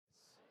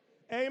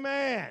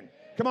Amen.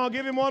 Come on,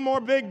 give him one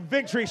more big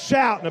victory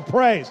shout and a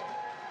praise.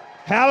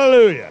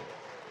 Hallelujah.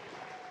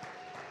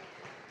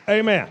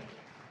 Amen.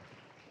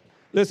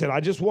 Listen, I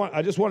just want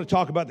to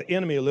talk about the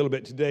enemy a little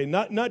bit today.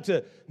 Not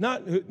to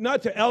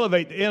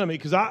elevate the enemy,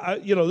 because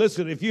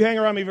listen, if you hang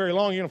around me very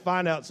long, you're going to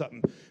find out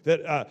something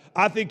that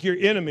I think your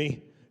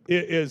enemy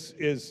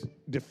is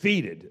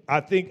defeated.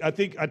 I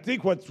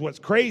think what's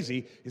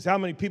crazy is how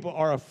many people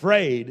are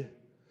afraid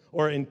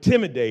or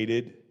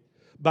intimidated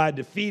by a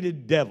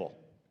defeated devil.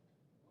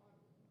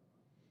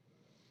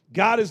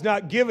 God has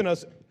not given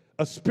us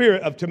a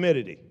spirit of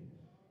timidity,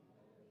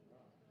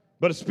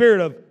 but a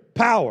spirit of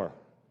power,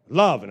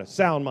 love, and a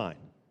sound mind.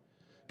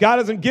 God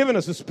hasn't given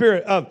us a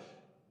spirit of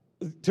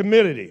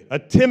timidity, a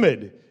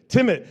timid.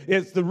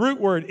 It's the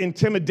root word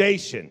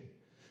intimidation.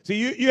 See,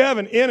 you have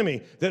an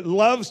enemy that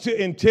loves to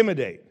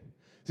intimidate.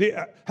 See,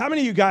 how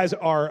many of you guys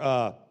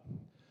are,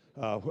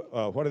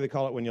 what do they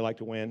call it when you like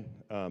to win?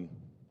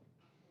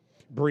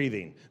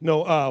 Breathing.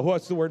 No,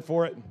 what's the word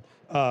for it?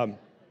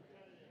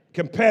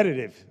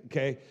 Competitive,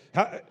 okay?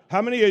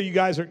 How many of you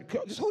guys are,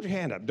 just hold your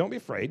hand up. Don't be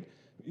afraid.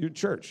 You're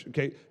church,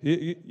 okay?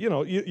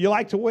 You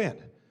like to win.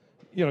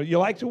 You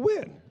like to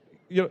win.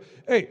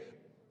 Hey,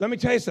 let me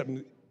tell you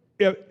something.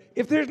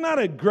 If there's not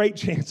a great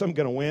chance I'm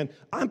going to win,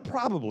 I'm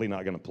probably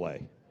not going to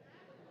play.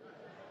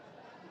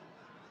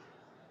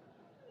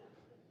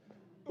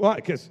 Why?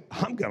 Because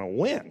I'm going to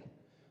win.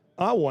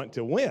 I want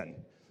to win.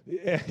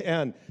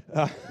 And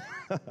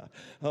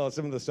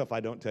some of the stuff I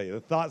don't tell you,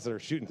 the thoughts that are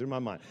shooting through my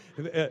mind.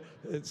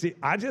 See,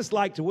 I just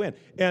like to win.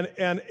 And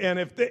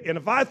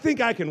if I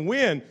think I can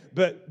win,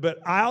 but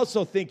I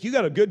also think you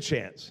got a good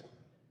chance.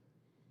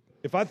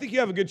 If I think you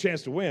have a good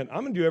chance to win,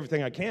 I'm going to do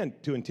everything I can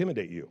to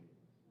intimidate you.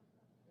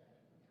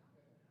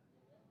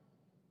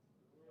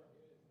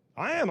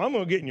 I'm going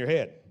to get in your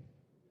head.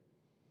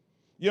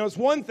 It's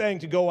one thing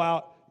to go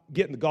out,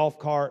 get in the golf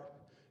cart,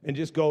 and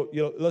just go,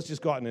 let's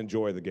just go out and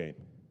enjoy the game.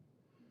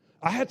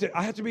 I had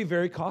to be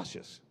very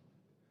cautious,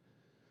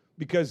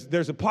 because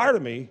there's a part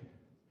of me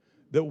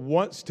that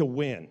wants to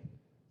win,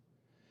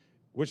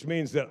 which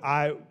means that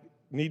I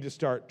need to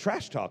start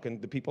trash talking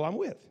the people I'm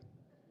with.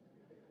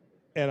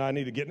 And I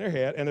need to get in their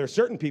head. And there are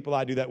certain people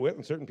I do that with,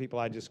 and certain people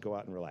I just go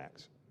out and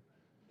relax.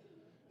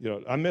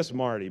 I miss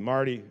Marty.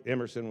 Marty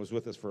Emerson was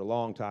with us for a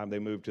long time. They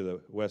moved to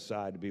the west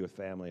side to be with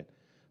family.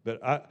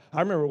 But I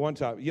remember one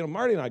time,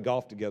 Marty and I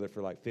golfed together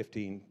for like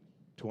 15,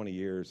 20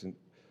 years,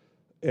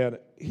 and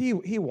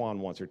he won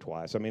once or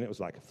twice. I mean, it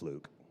was like a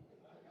fluke.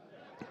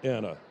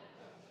 And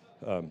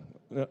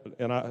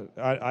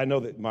I know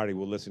that Marty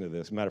will listen to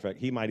this. Matter of fact,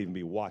 he might even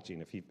be watching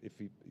if he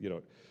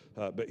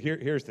but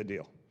here's the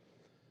deal.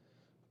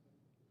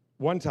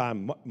 One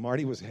time,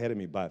 Marty was ahead of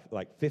me by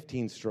like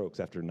 15 strokes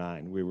after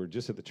 9. We were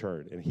just at the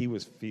turn, and he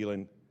was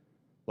feeling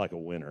like a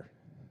winner.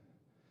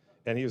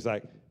 And he was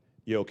like,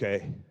 "You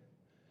okay?"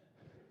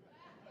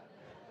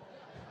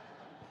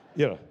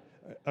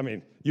 I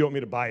mean, you want me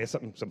to buy you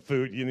some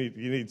food? You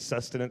need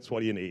sustenance?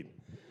 What do you need?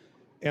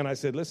 And I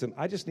said, listen,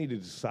 I just need to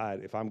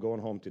decide if I'm going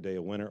home today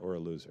a winner or a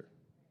loser.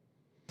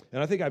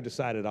 And I think I've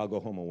decided I'll go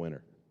home a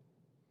winner.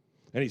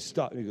 And he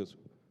stopped, and he goes,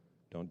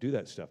 "Don't do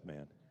that stuff,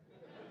 man.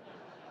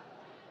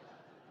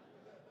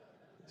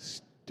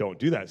 Don't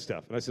do that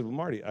stuff." And I said, well,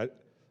 Marty,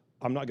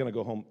 I'm not going to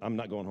go home. I'm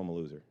not going home a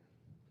loser.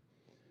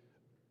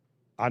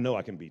 I know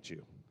I can beat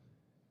you.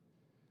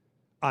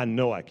 I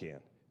know I can.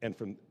 And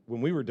from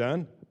when we were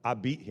done, I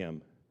beat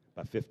him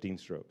by 15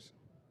 strokes,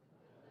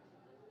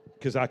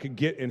 because I could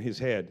get in his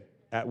head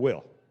at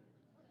will.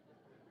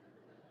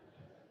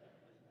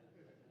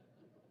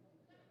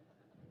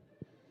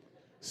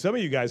 Some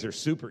of you guys are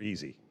super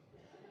easy.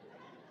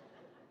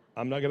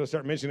 I'm not going to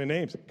start mentioning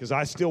names, because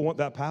I still want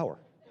that power.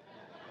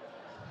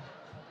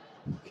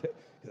 Okay?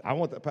 I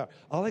want that power.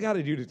 All I got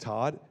to do to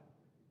Todd,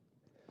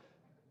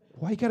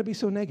 why you got to be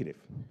so negative?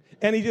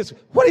 And he just,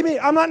 what do you mean?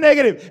 I'm not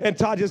negative. And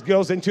Todd just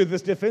goes into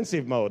this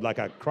defensive mode like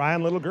a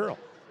crying little girl.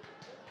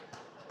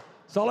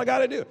 That's all I got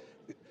to do.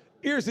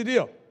 Here's the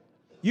deal.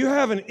 You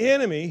have an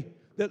enemy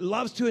that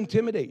loves to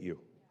intimidate you.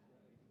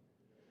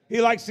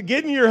 He likes to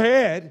get in your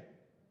head,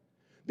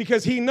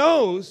 because he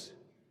knows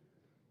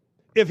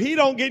if he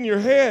don't get in your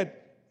head,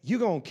 you're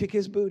going to kick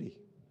his booty.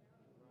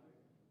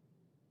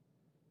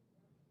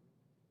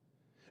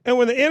 And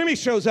when the enemy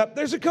shows up,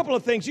 there's a couple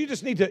of things you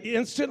just need to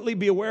instantly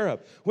be aware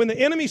of. When the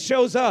enemy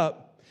shows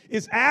up,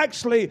 it's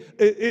actually,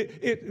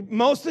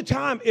 most of the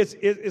time,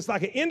 it's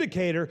like an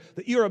indicator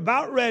that you're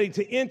about ready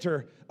to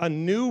enter a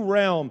new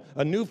realm,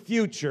 a new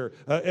future,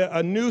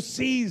 a new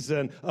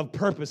season of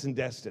purpose and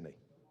destiny.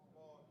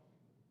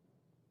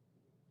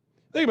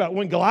 Think about it.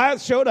 When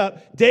Goliath showed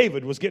up,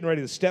 David was getting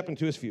ready to step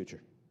into his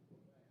future.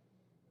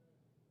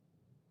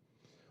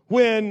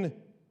 When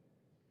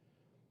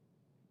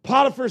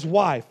Potiphar's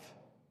wife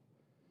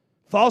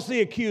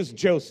falsely accused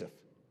Joseph,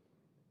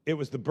 it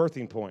was the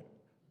birthing point.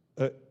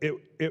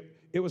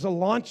 It was a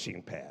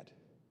launching pad.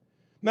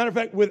 Matter of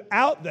fact,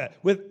 without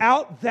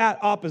that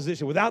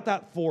opposition, without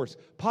that force,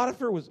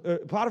 Potiphar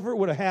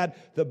would have had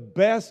the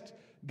best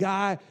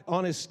guy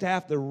on his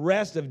staff the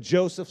rest of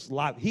Joseph's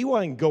life. He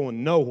wasn't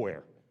going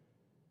nowhere.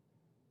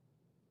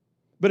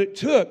 But it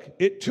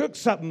took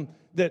something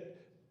that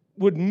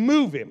would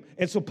move him.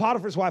 And so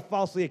Potiphar's wife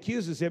falsely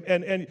accuses him.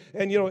 And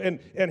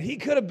he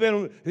could have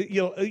been,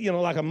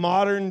 like a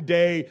modern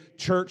day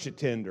church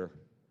attender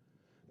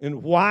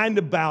and whined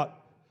about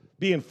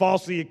being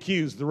falsely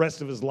accused the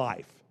rest of his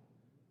life.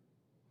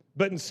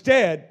 But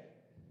instead,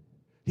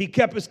 he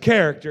kept his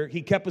character.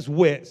 He kept his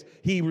wits.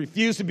 He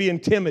refused to be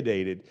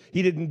intimidated.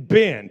 He didn't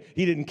bend.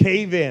 He didn't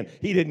cave in.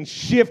 He didn't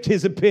shift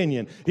his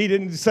opinion. He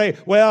didn't say,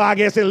 well, I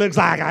guess it looks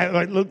like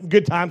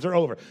good times are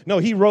over. No,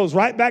 he rose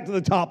right back to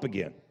the top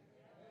again.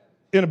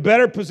 In a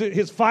better position.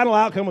 His final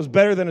outcome was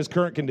better than his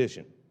current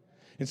condition.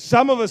 And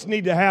some of us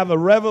need to have a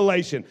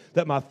revelation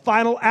that my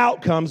final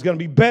outcome is going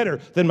to be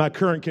better than my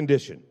current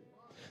condition.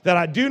 That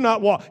I do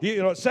not walk.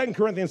 2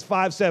 Corinthians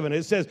 5:7,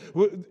 it says,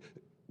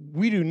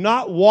 we do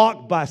not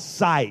walk by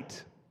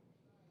sight.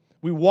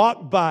 We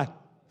walk by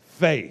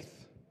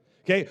faith.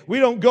 Okay? We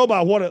don't go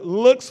by what it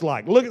looks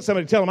like. Look at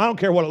somebody and tell them, I don't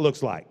care what it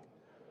looks like.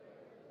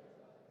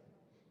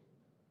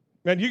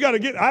 Man,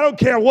 I don't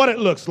care what it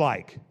looks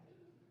like.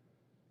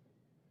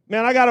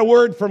 Man, I got a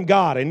word from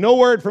God, and no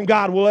word from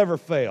God will ever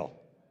fail.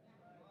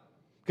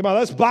 Come on,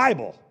 that's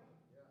Bible.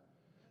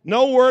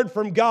 No word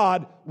from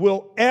God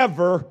will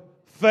ever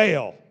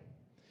fail.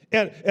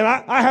 And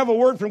I have a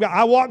word from God.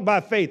 I walk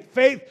by faith.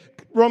 Faith,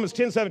 Romans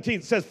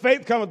 10:17, says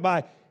faith cometh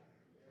by.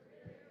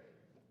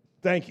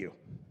 Thank you.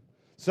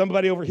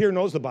 Somebody over here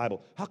knows the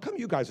Bible. How come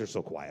you guys are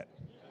so quiet?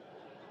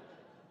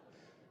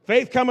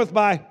 Faith cometh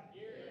by.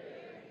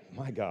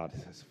 My God,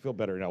 I feel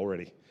better now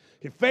already.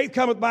 Faith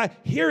cometh by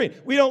hearing.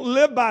 We don't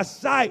live by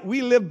sight.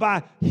 We live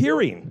by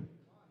hearing.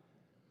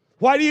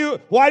 Why do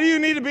you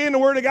need to be in the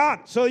Word of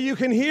God? So you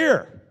can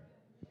hear.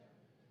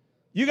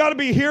 You got to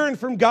be hearing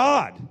from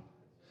God.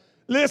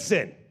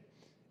 Listen.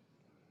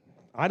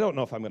 I don't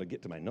know if I'm going to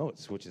get to my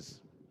notes, which is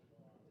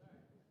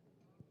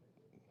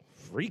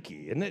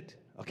freaky, isn't it?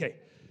 Okay.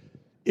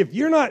 If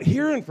you're not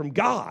hearing from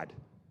God,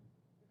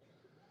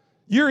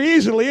 you're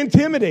easily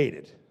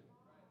intimidated.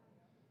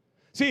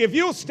 See, if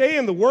you'll stay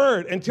in the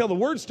Word until the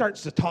Word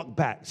starts to talk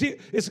back. See,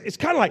 it's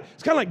kind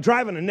of like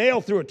driving a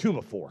nail through a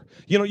 2x4.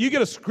 You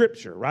get a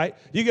scripture, right?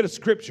 You get a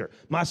scripture.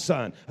 My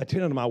son,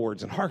 attend unto my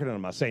words and hearken unto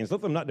my sayings.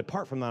 Let them not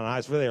depart from thine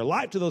eyes, for they are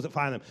life to those that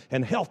find them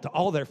and health to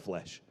all their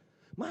flesh.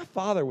 My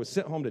father was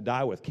sent home to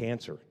die with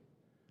cancer.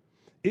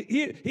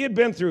 He had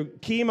been through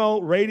chemo,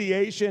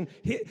 radiation.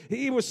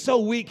 He was so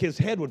weak his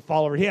head would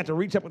fall over. He had to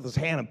reach up with his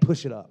hand and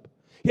push it up.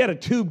 He had a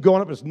tube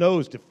going up his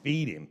nose to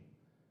feed him.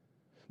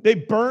 They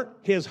burnt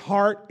his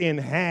heart in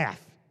half.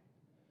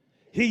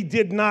 He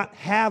did not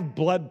have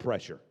blood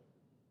pressure.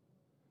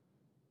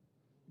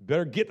 You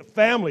better get the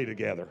family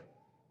together.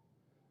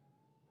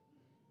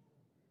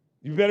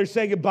 You better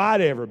say goodbye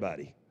to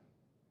everybody.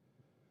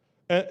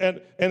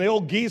 And the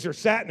old geezer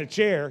sat in a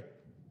chair.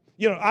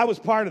 I was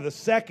part of the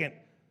second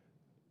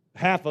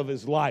half of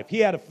his life. He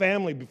had a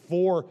family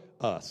before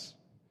us.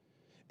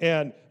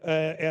 So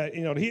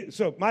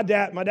my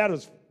dad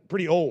was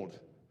pretty old.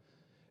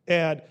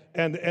 And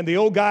the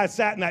old guy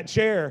sat in that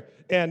chair,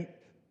 and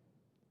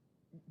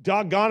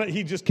doggone it,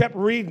 he just kept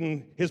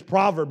reading his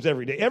Proverbs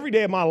every day. Every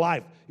day of my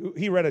life,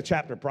 he read a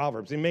chapter of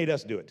Proverbs. He made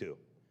us do it too.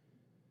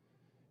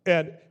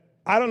 And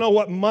I don't know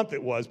what month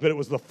it was, but it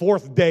was the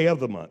 4th day of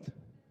the month.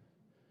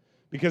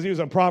 Because he was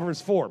on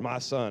Proverbs 4. My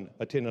son,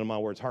 attend unto my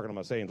words, hearken unto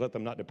my sayings, let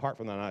them not depart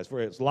from thine eyes,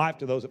 for it's life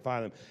to those that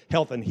find them,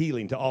 health and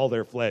healing to all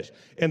their flesh.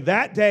 And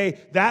that day,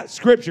 that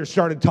scripture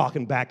started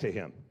talking back to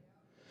him.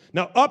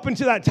 Now, up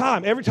until that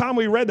time, every time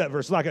we read that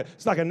verse,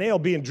 it's like a nail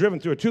being driven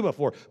through a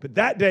 2x4. But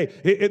that day,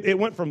 it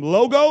went from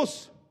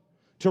logos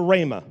to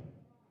rhema.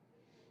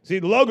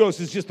 See, logos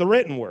is just the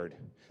written word.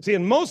 See,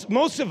 and most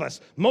of us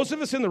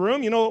in the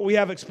room, you know what we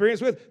have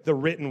experience with? The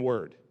written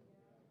word.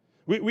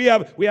 We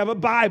have a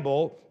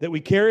Bible that we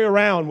carry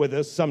around with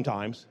us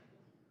sometimes.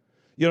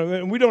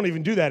 And we don't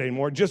even do that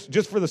anymore.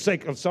 Just for the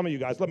sake of some of you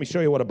guys, let me show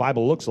you what a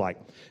Bible looks like.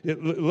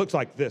 It looks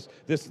like this.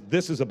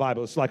 This is a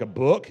Bible. It's like a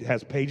book. It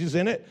has pages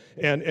in it,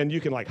 and you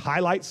can like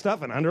highlight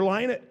stuff and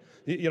underline it.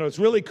 It's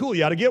really cool.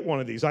 You ought to get one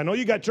of these. I know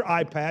you got your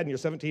iPad and your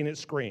 17-inch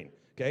screen,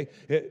 okay?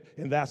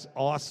 And that's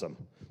awesome.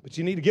 But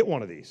you need to get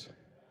one of these.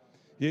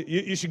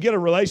 You should get a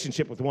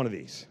relationship with one of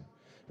these.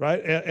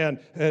 Right? And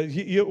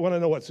you want to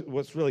know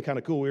what's really kind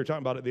of cool? We were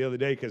talking about it the other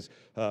day because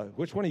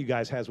which one of you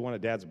guys has one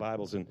of Dad's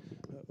Bibles and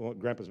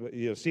Grandpa's?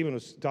 Stephen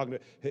was talking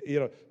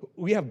to,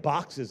 we have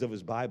boxes of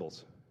his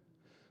Bibles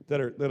that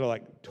are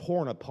like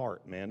torn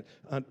apart, man,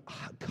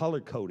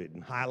 color-coded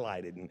and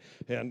highlighted.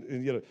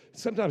 And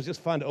sometimes it's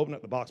just fun to open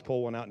up the box,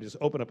 pull one out, and just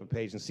open up a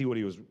page and see what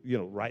he was,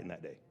 writing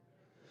that day.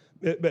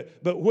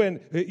 But when,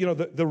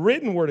 the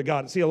written word of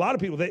God, see, a lot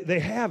of people, they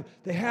have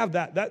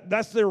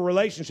that's their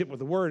relationship with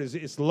the word,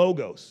 it's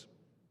logos.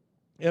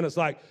 And it's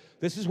like,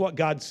 this is what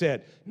God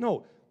said.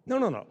 No.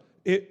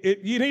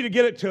 You need to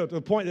get it to the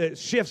point that it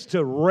shifts to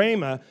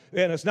rhema,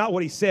 and it's not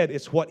what he said,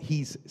 it's what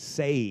he's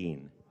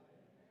saying.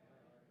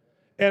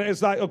 And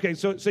it's like, okay,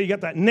 so you got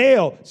that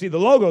nail. See, the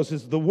logos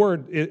is the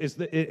word,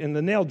 and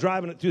the nail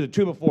driving it through the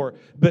 2 before.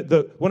 But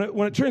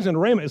when it turns into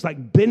rhema, it's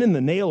like bending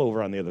the nail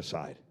over on the other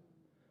side.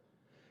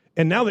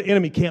 And now the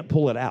enemy can't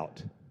pull it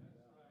out.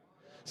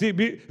 See,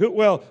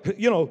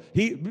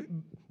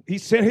 he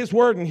sent his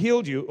word and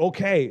healed you.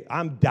 Okay,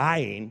 I'm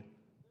dying.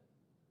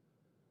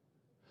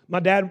 My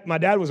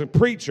dad was a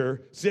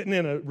preacher sitting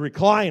in a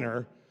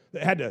recliner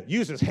that had to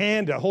use his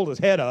hand to hold his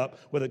head up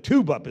with a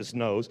tube up his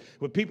nose,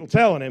 with people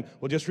telling him,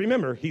 well, just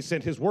remember, he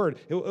sent his word.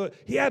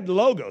 He had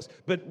logos.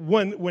 But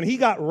when he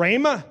got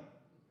rhema,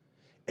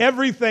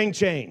 everything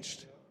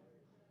changed.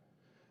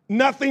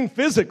 Nothing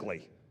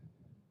physically.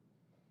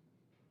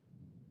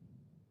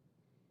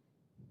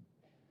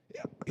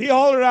 He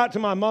hollered out to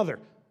my mother,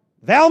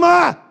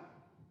 Velma!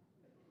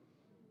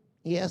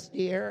 Yes,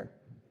 dear.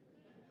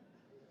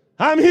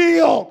 I'm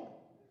healed.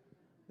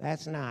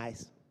 That's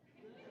nice.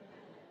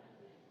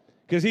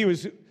 Because he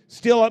was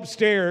still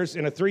upstairs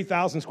in a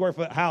 3,000 square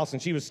foot house,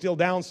 and she was still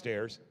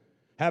downstairs,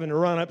 having to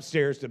run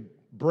upstairs to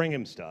bring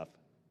him stuff.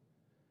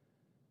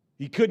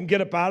 He couldn't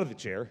get up out of the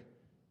chair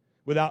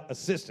without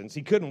assistance.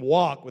 He couldn't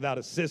walk without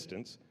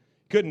assistance.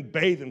 He couldn't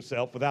bathe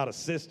himself without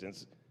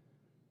assistance.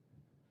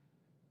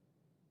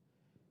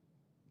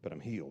 But I'm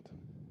healed.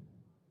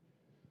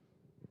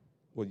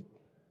 Well,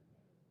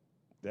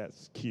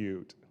 that's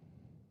cute.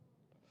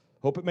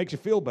 Hope it makes you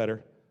feel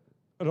better.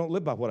 I don't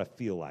live by what I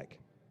feel like.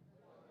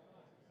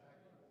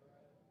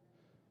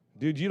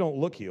 Dude, you don't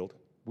look healed.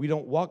 We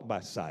don't walk by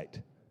sight.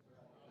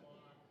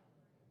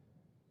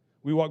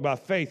 We walk by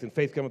faith, and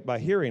faith cometh by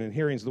hearing, and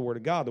hearing is the word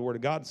of God. The word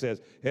of God says,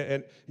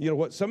 and you know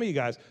what? Some of you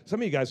guys,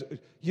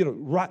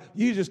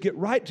 you just get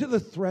right to the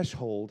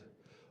threshold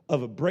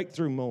of a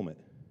breakthrough moment,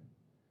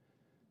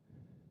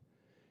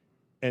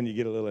 and you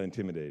get a little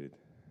intimidated.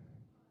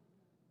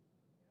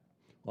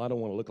 Well, I don't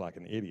want to look like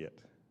an idiot.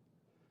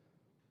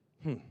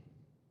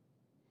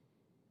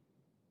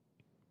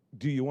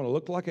 Do you want to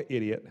look like an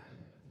idiot?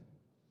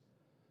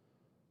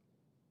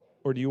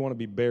 Or do you want to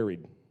be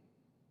buried?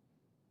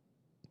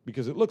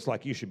 Because it looks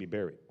like you should be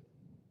buried.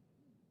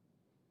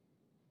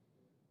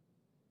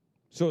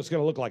 So it's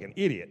going to look like an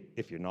idiot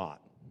if you're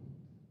not.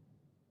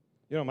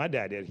 You know what my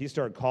dad did? He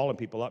started calling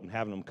people up and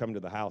having them come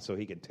to the house so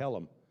he could tell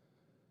them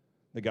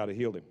that God had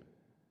healed him.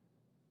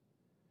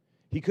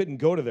 He couldn't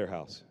go to their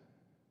house.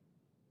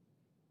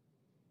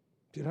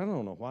 Dude, I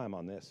don't know why I'm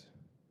on this.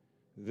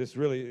 I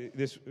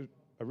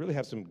really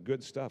have some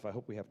good stuff. I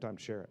hope we have time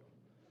to share it.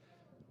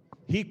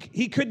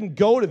 He couldn't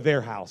go to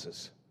their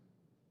houses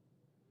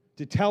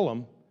to tell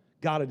them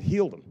God had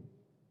healed him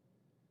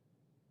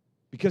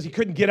because he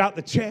couldn't get out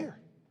the chair.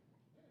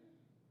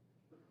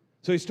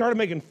 So he started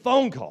making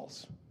phone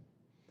calls.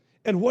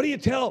 And what do you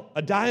tell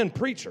a dying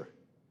preacher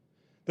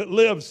that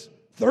lives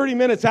 30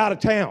 minutes out of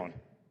town?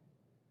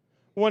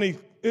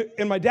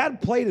 And my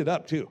dad played it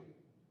up too.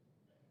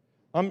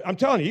 I'm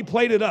telling you, he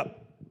played it up.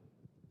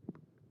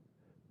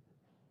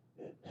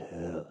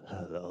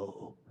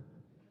 Hello.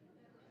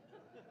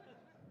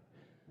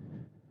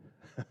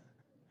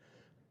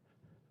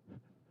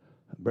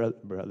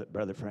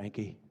 Brother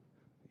Frankie.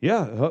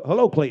 Yeah,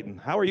 hello, Clayton.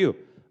 How are you?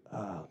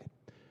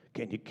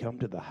 Can you come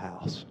to the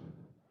house?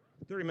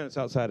 30 minutes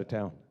outside of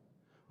town.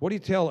 What do you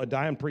tell a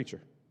dying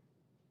preacher?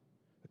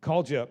 I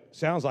called you up.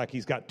 Sounds like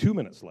he's got 2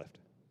 minutes left.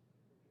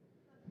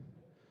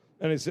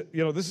 And it's,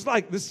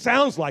 this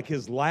sounds like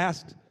his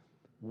last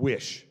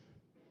wish.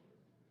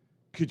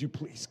 Could you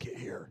please get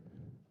here?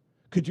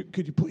 Could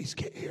you please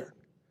get here?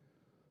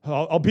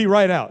 I'll be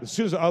right out. As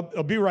soon as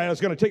I'll be right out.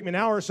 It's going to take me an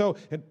hour or so.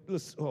 And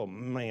it's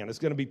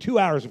going to be 2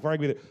 hours before I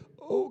can be there.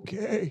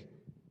 Okay.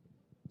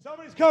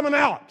 Somebody's coming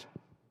out.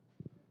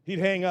 He'd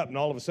hang up, and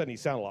all of a sudden, he'd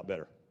sound a lot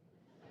better.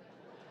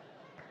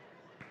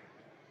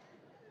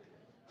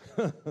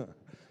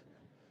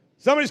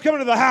 Somebody's coming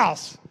to the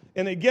house,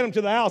 and they'd get him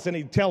to the house, and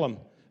he'd tell them,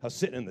 I was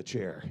sitting in the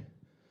chair,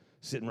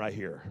 sitting right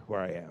here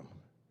where I am.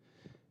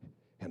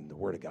 And the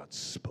Word of God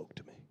spoke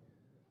to me.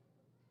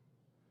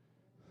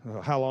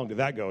 How long did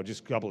that go?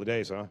 Just a couple of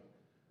days, huh?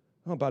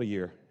 About a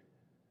year.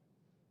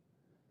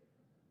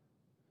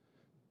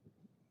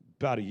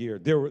 About a year.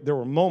 There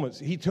were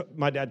moments.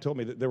 My dad told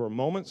me that there were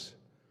moments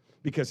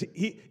because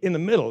he in the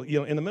middle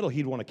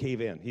he'd want to cave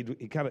in.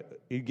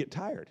 He'd get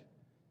tired.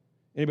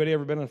 Anybody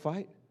ever been in a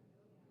fight?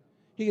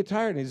 He'd get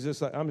tired and he's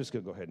just like, I'm just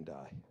going to go ahead and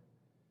die.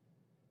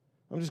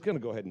 I'm just going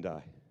to go ahead and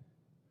die.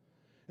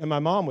 And my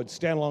mom would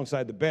stand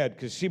alongside the bed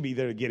because she'd be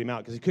there to get him out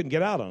because he couldn't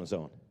get out on his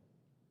own.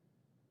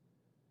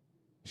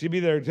 She'd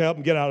be there to help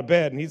him get out of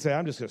bed, and he'd say,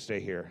 I'm just going to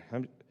stay here.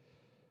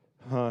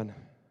 Hon,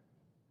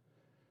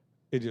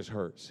 it just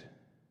hurts.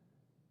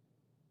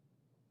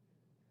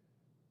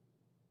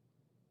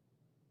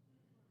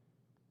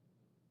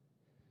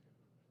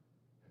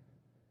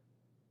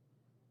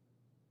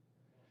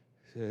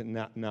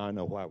 Now I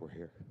know why we're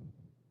here.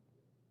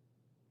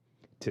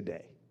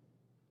 Today.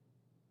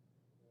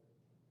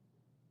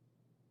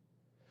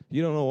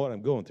 You don't know what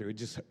I'm going through.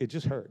 It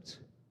just hurts.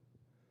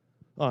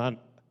 Oh,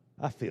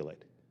 I feel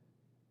it.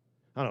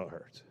 I know it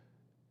hurts.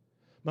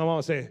 My mom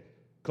would say,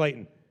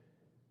 Clayton,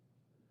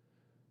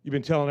 You've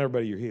been telling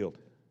everybody you're healed.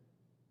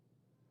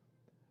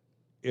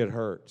 It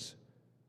hurts.